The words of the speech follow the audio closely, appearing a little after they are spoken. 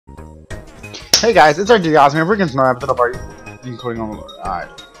Hey guys, it's RG Awesome here. We're getting another episode of our including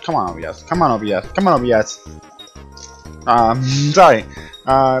come on OBS. Come on OBS. Come on OBS. Sorry.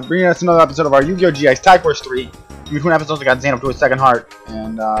 Bringing us another episode of our Yu-Gi-Oh! GX Tag Force 3. In between episodes I got Zane up to his second heart.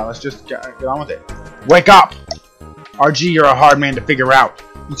 And let's just get on with it. Wake up! RG, you're a hard man to figure out.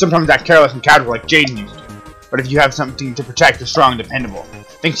 You sometimes act careless and casual like Jaden used to. But if you have something to protect, you're strong and dependable.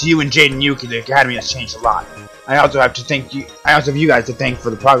 Thanks to you and Jaden Yuki, the Academy has changed a lot. I also have you guys to thank for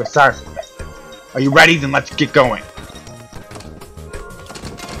the progress Cyrus has made. Are you ready? Then let's get going.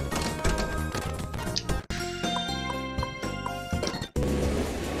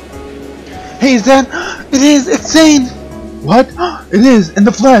 Hey, is that? It is! It's Zane! What? It is! In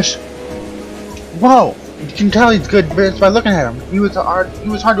the flesh! Whoa! You can tell he's good just by looking at him. He was hard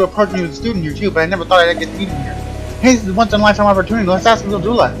to approach when he was a student here too, but I never thought I'd get to meet him here. Hey, this is a once-in-a-lifetime opportunity. Let's ask him to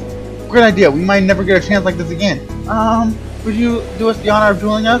duel us. Great idea. We might never get a chance like this again. Would you do us the honor of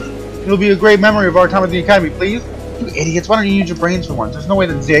dueling us? It'll be a great memory of our time at the Academy, please. You idiots, why don't you use your brains for once? There's no way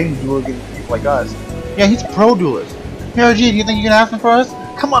that Zane can duel against people like us. Yeah, he's a pro duelist. Hey, RG, do you think you can ask him for us?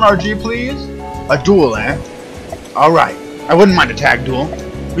 Come on, RG, please. A duel, eh? Alright. I wouldn't mind a tag duel.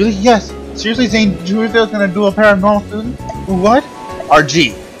 Really? Yes. Seriously, Zane, did you think I was going to duel a pair of normal students? What?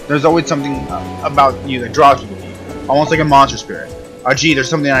 RG, there's always something about you that draws people to you. Almost like a monster spirit. RG,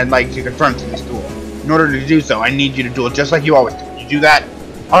 there's something I'd like to confirm to this duel. In order to do so, I need you to duel just like you always do. Can you do that?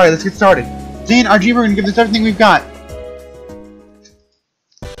 Alright, let's get started. Zane, RG, we're gonna give this everything we've got.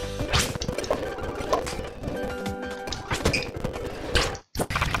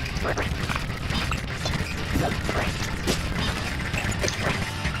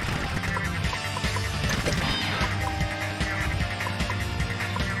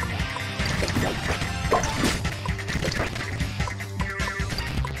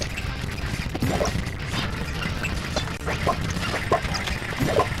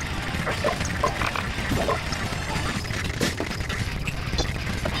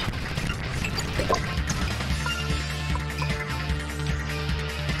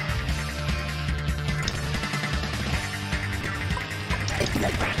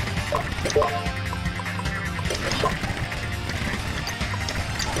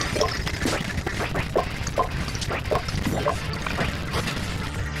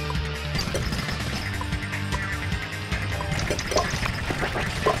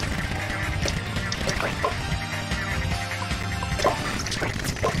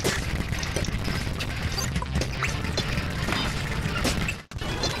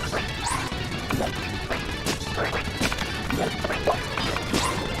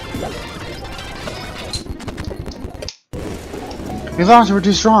 These losses were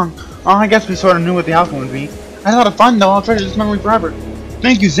too strong. Oh, I guess we sort of knew what the outcome would be. I had a lot of fun though. I'll treasure this memory forever.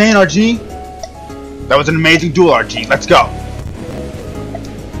 Thank you, Zane, RG. That was an amazing duel, RG. Let's go.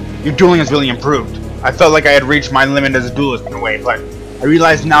 Your dueling has really improved. I felt like I had reached my limit as a duelist in a way, but I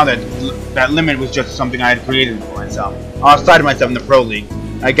realized now that that limit was just something I had created for myself. Outside of myself in the Pro League.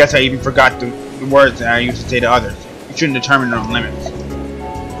 I guess I even forgot the words that I used to say to others. You shouldn't determine your own limits.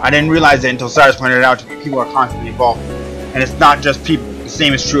 I didn't realize it until Cyrus pointed it out to me. People are constantly evolving. And it's not just people. The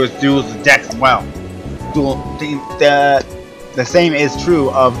same is true as duels and decks as well. The same is true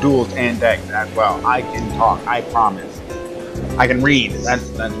of duels and decks as well. I can talk. I promise. I can read. That's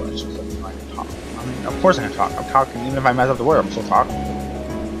what it's just. I can talk. I mean, of course I can talk. I'm talking. Even if I mess up the word, I'm still talking.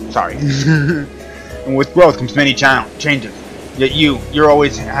 Sorry. And with growth comes many changes. Yet you're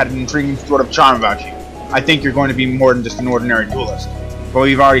always had an intriguing sort of charm about you. I think you're going to be more than just an ordinary duelist. But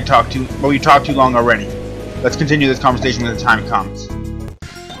we talked too long already. Let's continue this conversation when the time comes.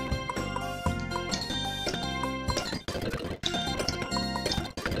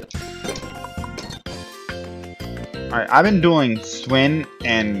 Alright, I've been doing Swin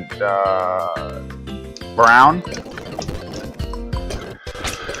and Brown.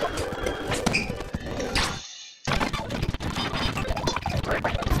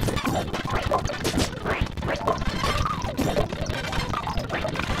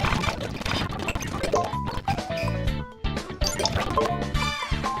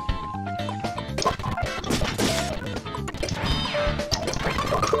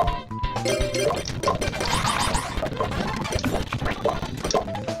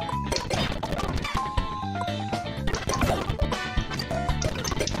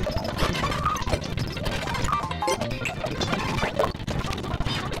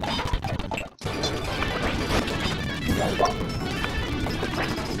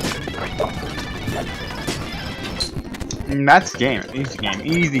 That's game. Easy game.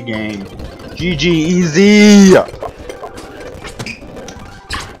 Easy game. GG easy.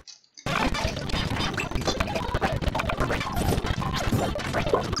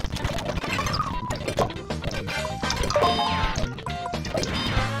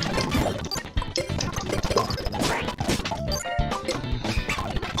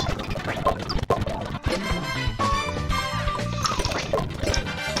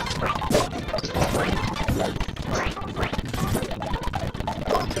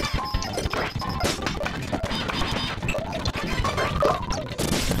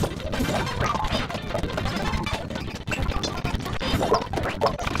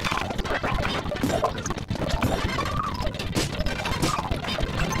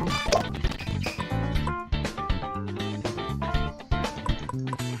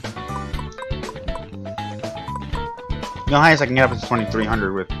 The highest I can get up is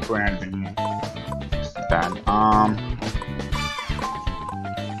 2,300 with 200. Bad.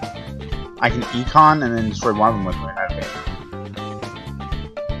 I can econ and then destroy one of them with 200.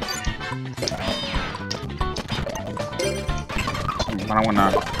 I don't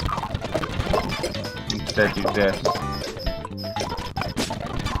wanna instead do this.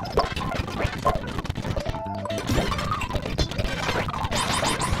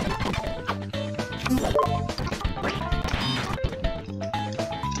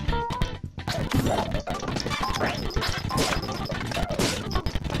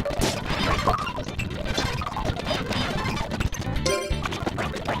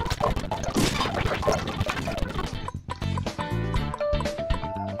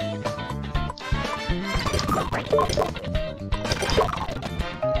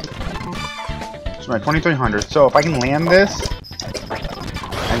 So my 2,300. So if I can land this,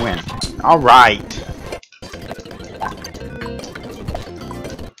 I win. All right.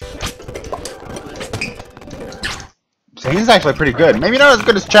 Zane's actually pretty good. Maybe not as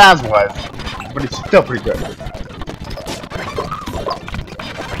good as Chaz was, but it's still pretty good.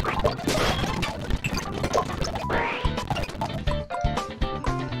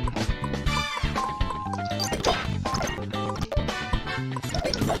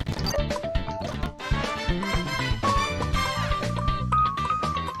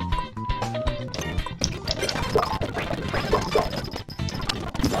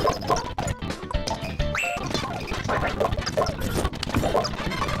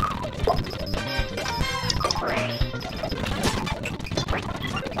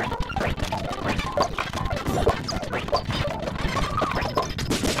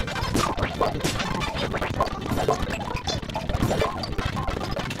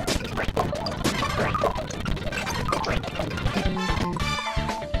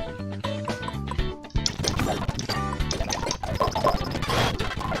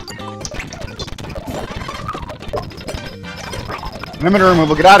 Limiter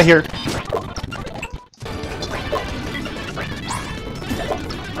removal, get out of here!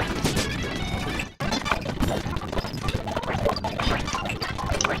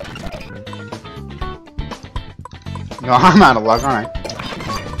 No, I'm out of luck, alright.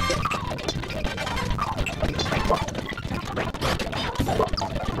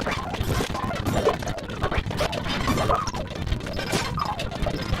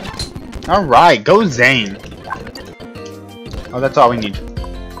 Alright, go Zane! Oh, that's all we need.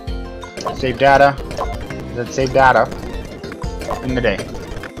 Save data. Let's save data. In the day.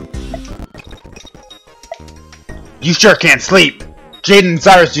 You sure can't sleep! Jaden and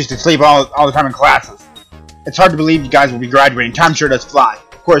Cyrus used to sleep all the time in classes. It's hard to believe you guys will be graduating. Time sure does fly.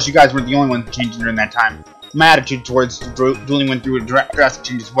 Of course, you guys weren't the only ones changing during that time. My attitude towards dueling went through a drastic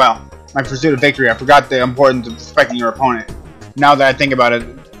change as well. My pursuit of victory, I forgot the importance of respecting your opponent. Now that I think about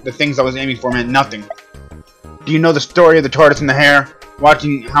it, the things I was aiming for meant nothing. Do you know the story of the tortoise and the hare?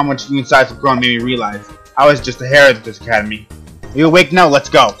 Watching how much you and Cyrus have grown made me realize I was just a hare at this academy. Are you awake now? Let's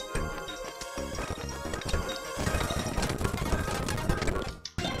go.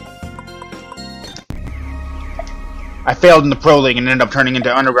 I failed in the Pro League and ended up turning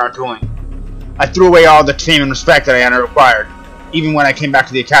into underground dueling. I threw away all the fame and respect that I had acquired. Even when I came back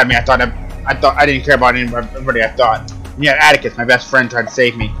to the academy, I thought I didn't care about everybody I thought. And yet Atticus, my best friend, tried to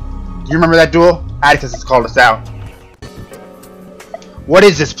save me. Do you remember that duel? Atticus has called us out. What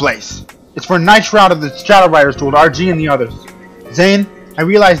is this place? It's for Night Shroud of the Shadow Riders dueled RG and the others. Zane, I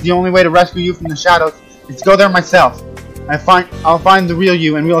realized the only way to rescue you from the shadows is to go there myself. I'll find the real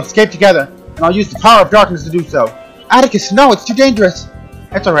you and we'll escape together, and I'll use the power of darkness to do so. Atticus, no, it's too dangerous.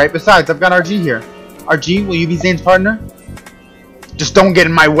 That's alright, besides, I've got RG here. RG, will you be Zane's partner? Just don't get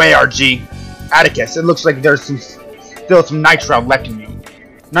in my way, RG. Atticus, it looks like there's still some Night Shroud left in you.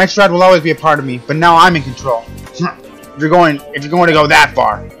 Night Shroud will always be a part of me, but now I'm in control. If you're going to go that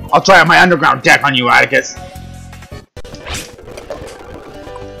far, I'll try out my underground deck on you, Atticus.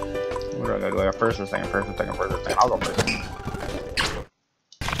 What do I do? Like first or second? First or second? First or second? I'll go first.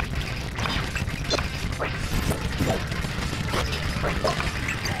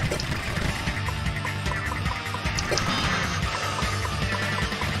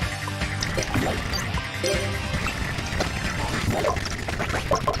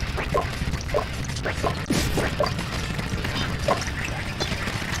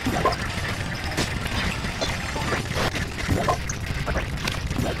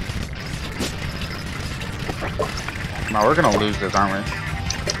 Now we're gonna lose this, aren't we?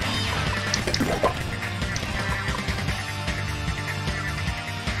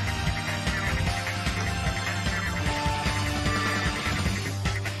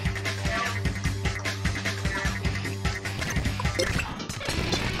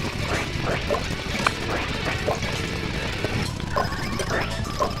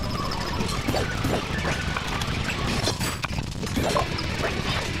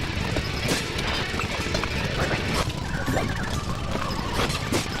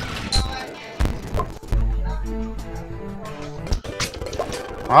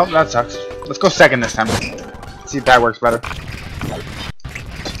 Well, that sucks. Let's go second this time. See if that works better.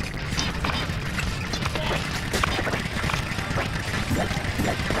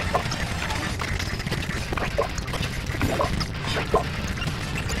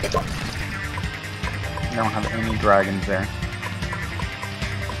 I don't have any dragons there.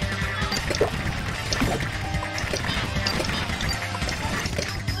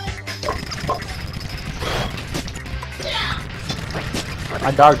 My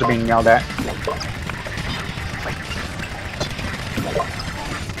dogs are being yelled at.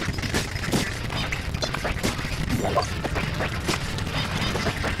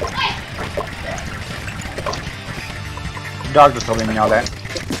 Dogs are still being yelled at.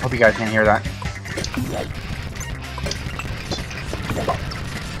 Hope you guys can't hear that.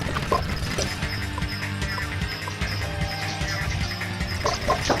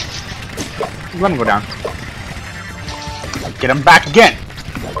 Let him go down. Get him back again!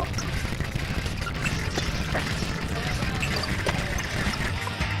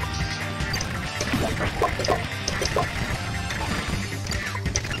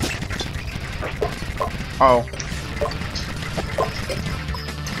 Uh oh.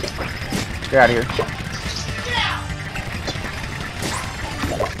 Get out of here.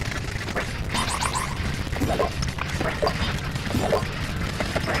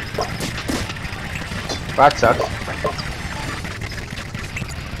 That sucks.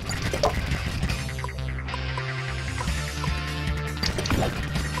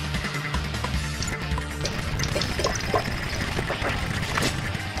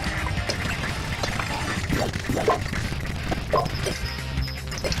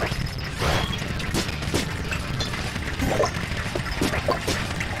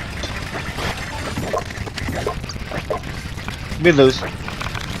 We lose.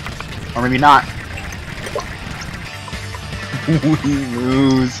 Or maybe not. We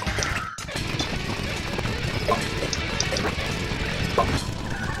lose.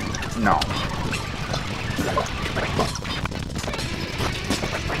 No.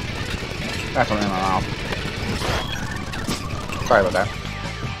 That's something in my mouth. Sorry about that.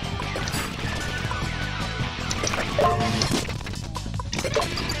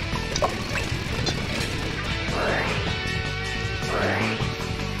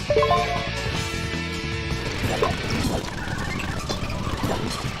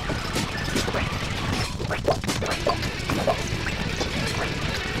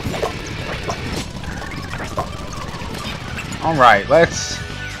 Alright, let's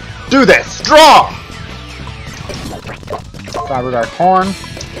do this! Draw! Cyberdark Horn,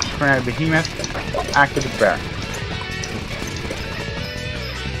 Tornadic Behemoth, Active Bear.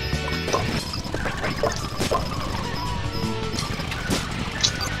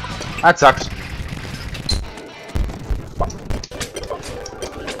 That sucks.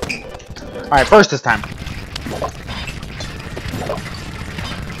 Alright, first this time.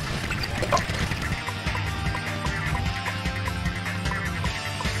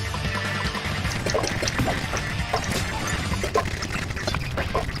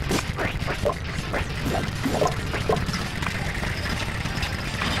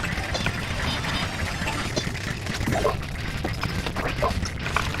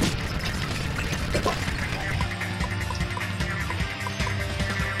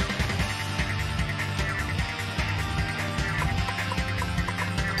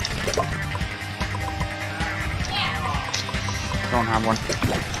 Don't have one.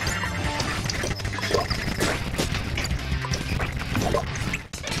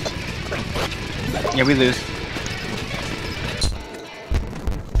 Yeah, we lose.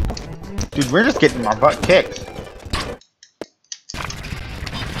 Dude, we're just getting our butt kicked.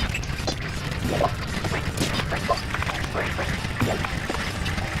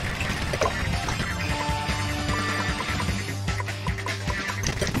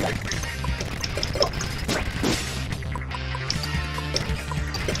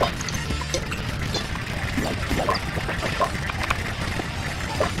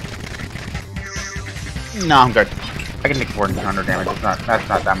 No, I'm good. I can take 1400 damage. That's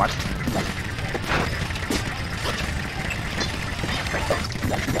not that much.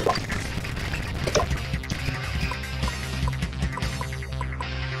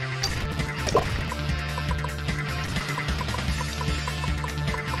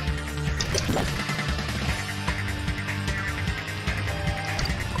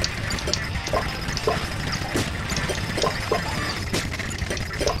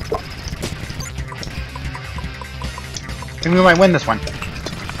 I think we might win this one.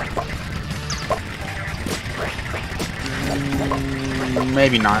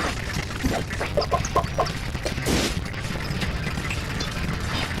 Maybe not.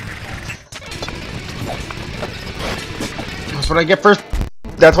 That's what I get for.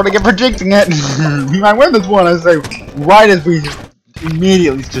 That's what I get for jinxing it. We might win this one. I say right as we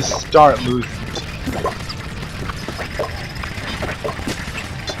immediately just start losing.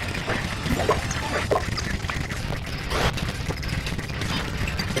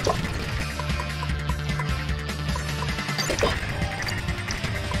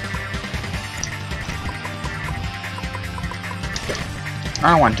 I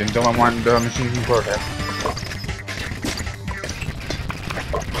don't want jinx. I want the machine to work.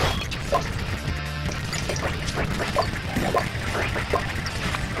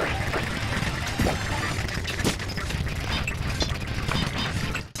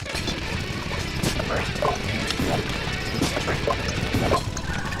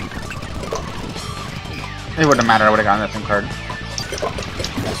 It wouldn't matter, I would have gotten that SIM card.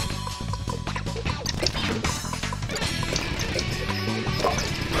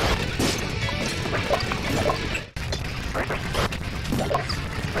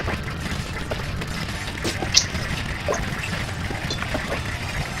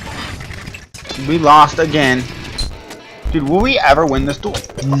 We lost again. Dude, will we ever win this duel?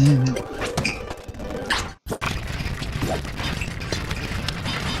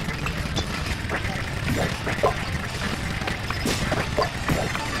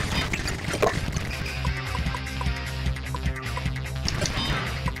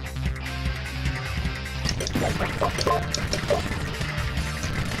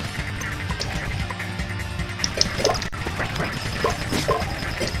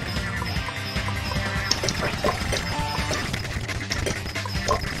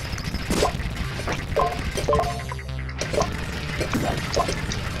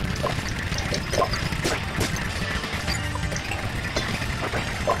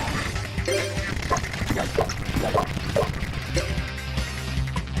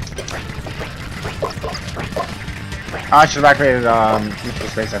 I should have activated neutral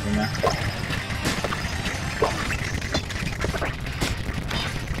space after that.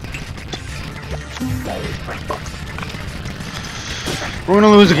 We're gonna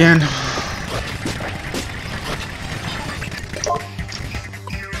lose again.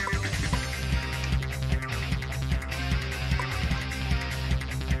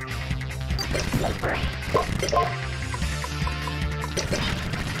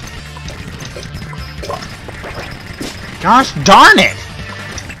 Gosh darn it!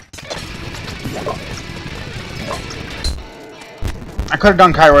 I could have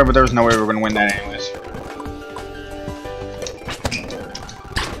done Kaiway, but there was no way we were going to win that anyways.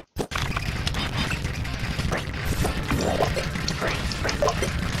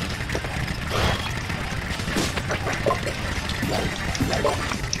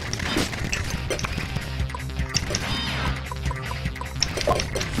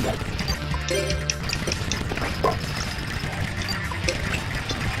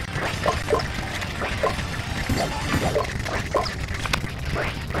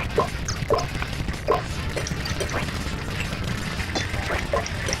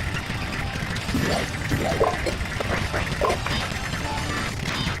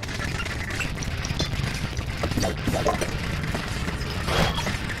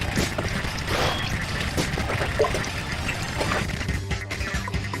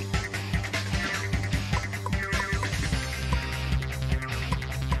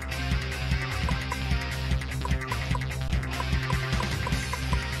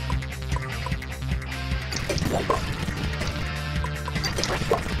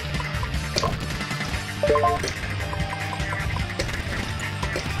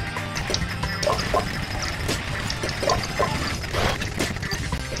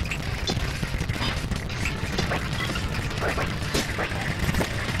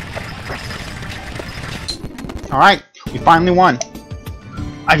 Alright, we finally won.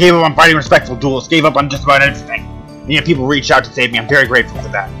 I gave up on fighting respectful duels, gave up on just about everything. And yet people reached out to save me. I'm very grateful for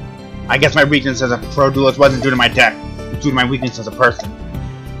that. I guess my weakness as a pro duelist wasn't due to my deck, it was due to my weakness as a person.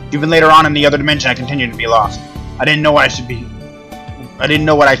 Even later on in the other dimension, I continued to be lost. I didn't know what I should be. I didn't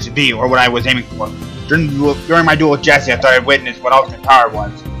know what I should be or what I was aiming for. During my duel with Jesse, I thought I witnessed what ultimate power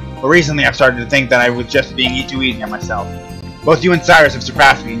was. But recently, I've started to think that I was just being too easy on myself. Both you and Cyrus have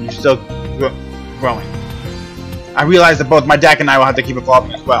surpassed me, and you're still growing. I realize that both my deck and I will have to keep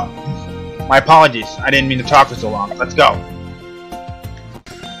evolving as well. My apologies. I didn't mean to talk for so long. Let's go.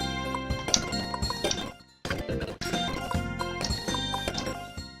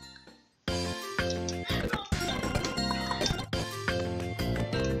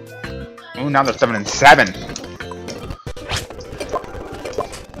 Ooh, now they're 7 and 7.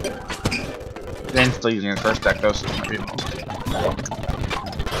 Zane's still using his first deck though, so it's gonna be low.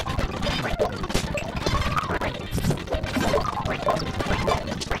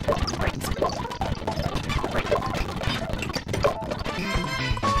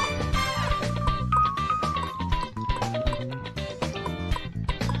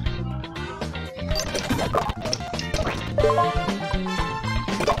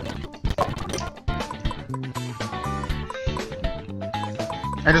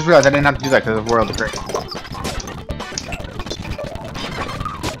 I just realized I didn't have to do that because of Royal Decree.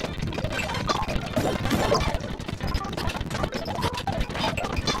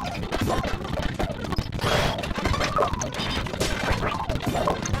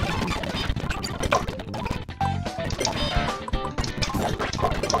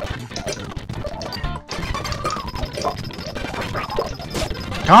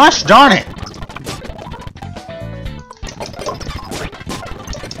 Gosh darn it!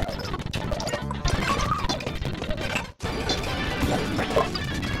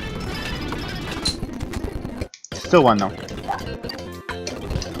 Still one though.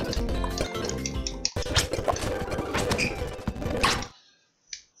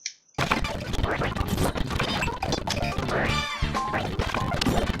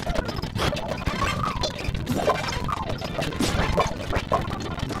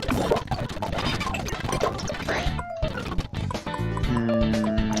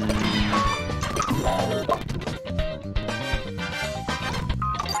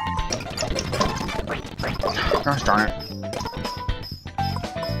 Gosh darn it.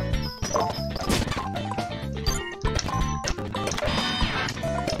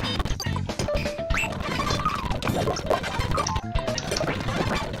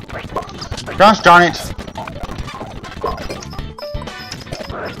 Gosh darn it.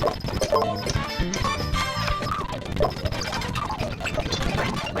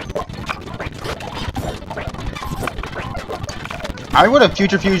 I would have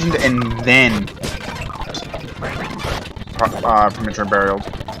future fusioned and then premature burial.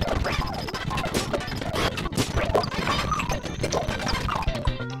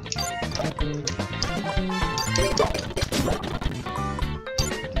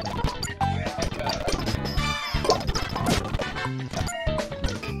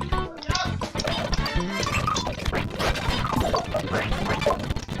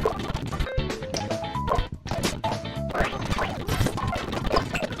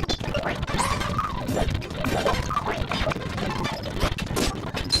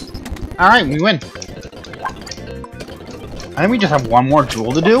 Alright, we win. I think we just have one more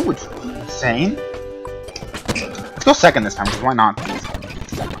duel to do, which is insane. Let's go second this time, because why not?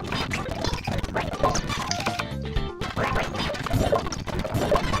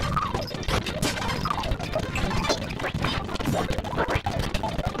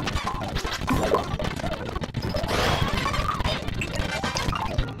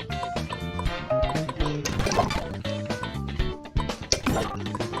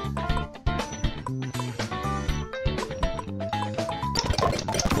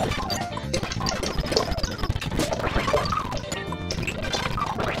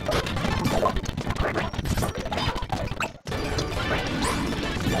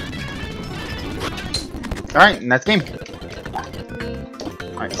 Alright, and that's game.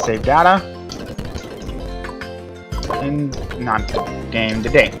 Alright, save data. And not game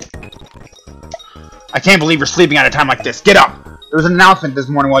today. I can't believe you're sleeping at a time like this. Get up! There was an announcement this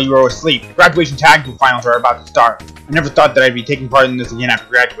morning while you were asleep. Graduation tag team finals are about to start. I never thought that I'd be taking part in this again after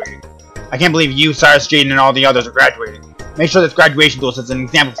graduating. I can't believe you, Cyrus, Jaden, and all the others are graduating. Make sure this graduation duel sets an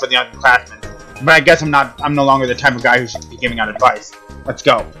example for the underclassmen. But I guess I'm no longer the type of guy who should be giving out advice. Let's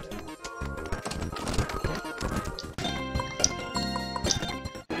go.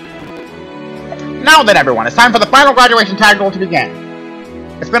 Now then, everyone, it's time for the final graduation tag duel to begin.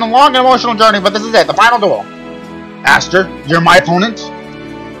 It's been a long and emotional journey, but this is it, the final duel. Aster, you're my opponent?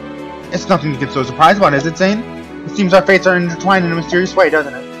 It's nothing to get so surprised about, is it, Zane? It seems our fates are intertwined in a mysterious way,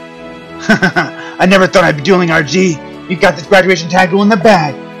 doesn't it? I never thought I'd be dueling RG. You've got this graduation tag duel in the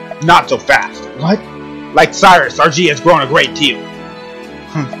bag. Not so fast. What? Like Cyrus, RG has grown a great deal.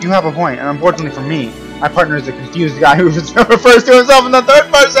 You have a point, and unfortunately for me, my partner is a confused guy who refers to himself in the third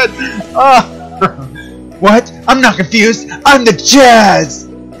person. What? I'm not confused. I'm the Jazz!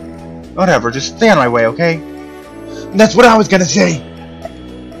 Whatever, just stay on my way, okay? That's what I was gonna say.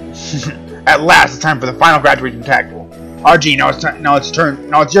 At last, it's time for the final graduation tag duel. RG, now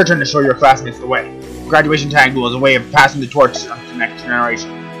it's your turn to show your classmates the way. Graduation tag duel is a way of passing the torch to the next generation.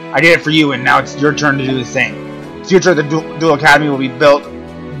 I did it for you, and now it's your turn to do the same. The future of the Duel Academy will be built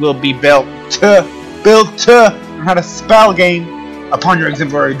to learn how to spell game upon your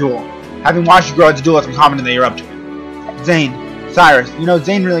exemplary duel. Having watched you grow as a duelist, I'm confident that you're up to it. Zane, Cyrus, you know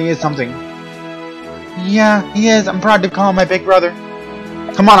Zane really is something. Yeah, he is. I'm proud to call him my big brother.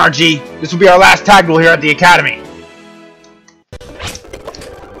 Come on, RG. This will be our last tag duel here at the Academy.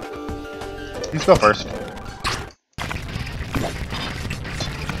 Let's go first.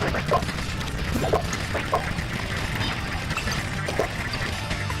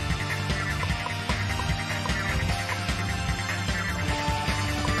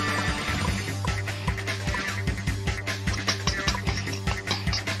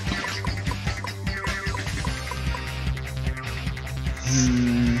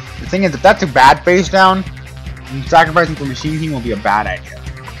 The thing is, if that's a bad face down, then sacrificing for Machine King will be a bad idea.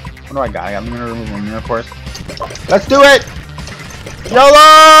 What do I got? I got limited removal mirror, of course. Let's do it!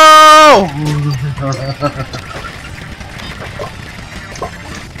 YOLO!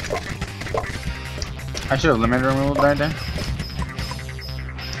 I should have limited removal right there.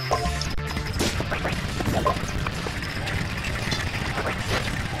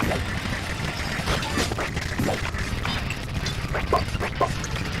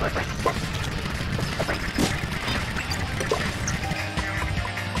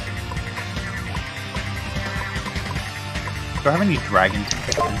 Do I have any dragons in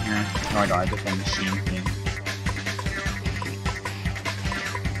here? No, I don't. I just have Machine King.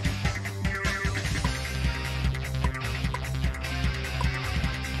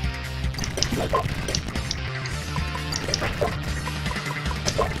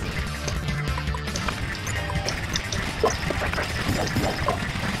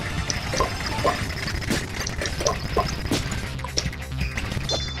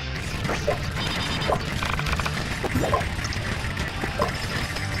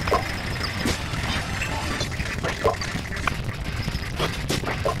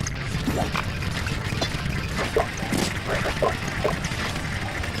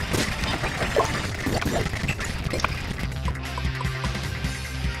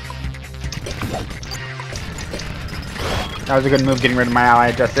 That was a good move, getting rid of my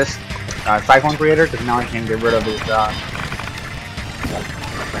ally Justice, Cyclone Creator, because now I can get rid of his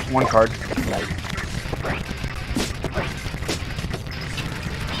one card.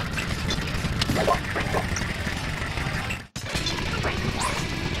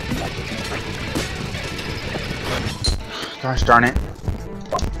 Gosh darn it!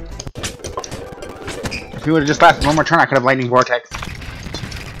 If he would have just lasted one more turn, I could have Lightning Vortex.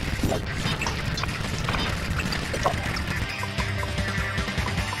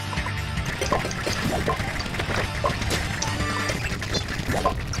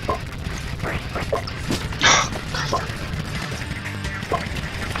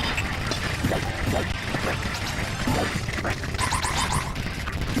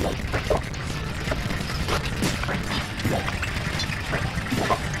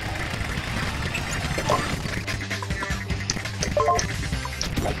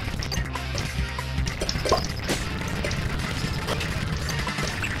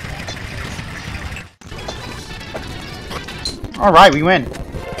 Alright, we win.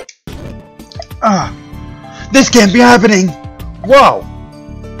 This can't be happening! Whoa!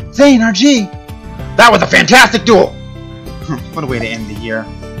 Zane, RG! That was a fantastic duel! What a way to end the year.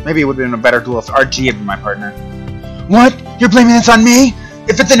 Maybe it would have been a better duel if RG had been my partner. What? You're blaming this on me?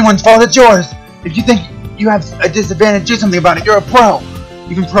 If it's anyone's fault, it's yours! If you think you have a disadvantage, do something about it. You're a pro!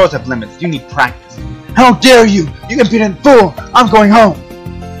 Even pros have limits. You need practice. How dare you! You impudent fool! I'm going home!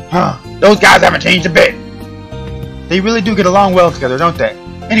 Those guys haven't changed a bit! They really do get along well together, don't they?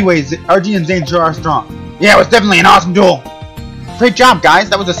 Anyways, RG and Zane sure are strong. Yeah, it was definitely an awesome duel. Great job, guys.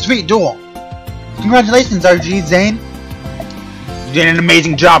 That was a sweet duel. Congratulations, RG, Zane. You did an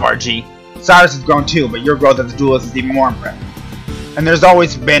amazing job, RG. Cyrus has grown too, but your growth as a duelist is even more impressive. And there's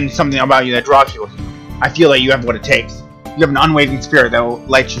always been something about you that draws people to you. I feel like you have what it takes. You have an unwavering spirit that will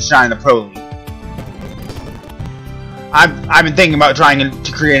light your shine in the Pro League. I've been thinking about trying to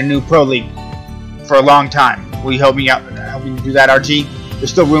create a new Pro League for a long time. Will you help me out? Help me do that, RG?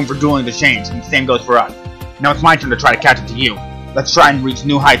 There's still room for dueling to change, and the same goes for us. Now it's my turn to try to catch up to you. Let's try and reach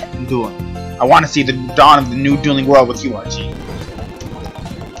new heights in dueling. I want to see the dawn of the new dueling world with you, RG.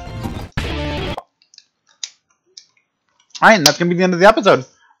 Alright, and that's going to be the end of the episode.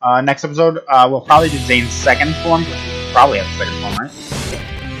 Next episode, we'll probably do Zane's second form. Probably have a second form, right?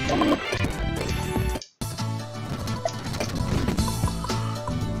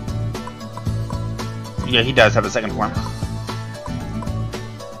 Yeah, he does have a second form.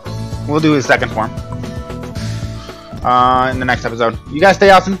 We'll do his second form in the next episode. You guys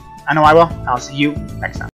stay awesome. I know I will. I'll see you next time.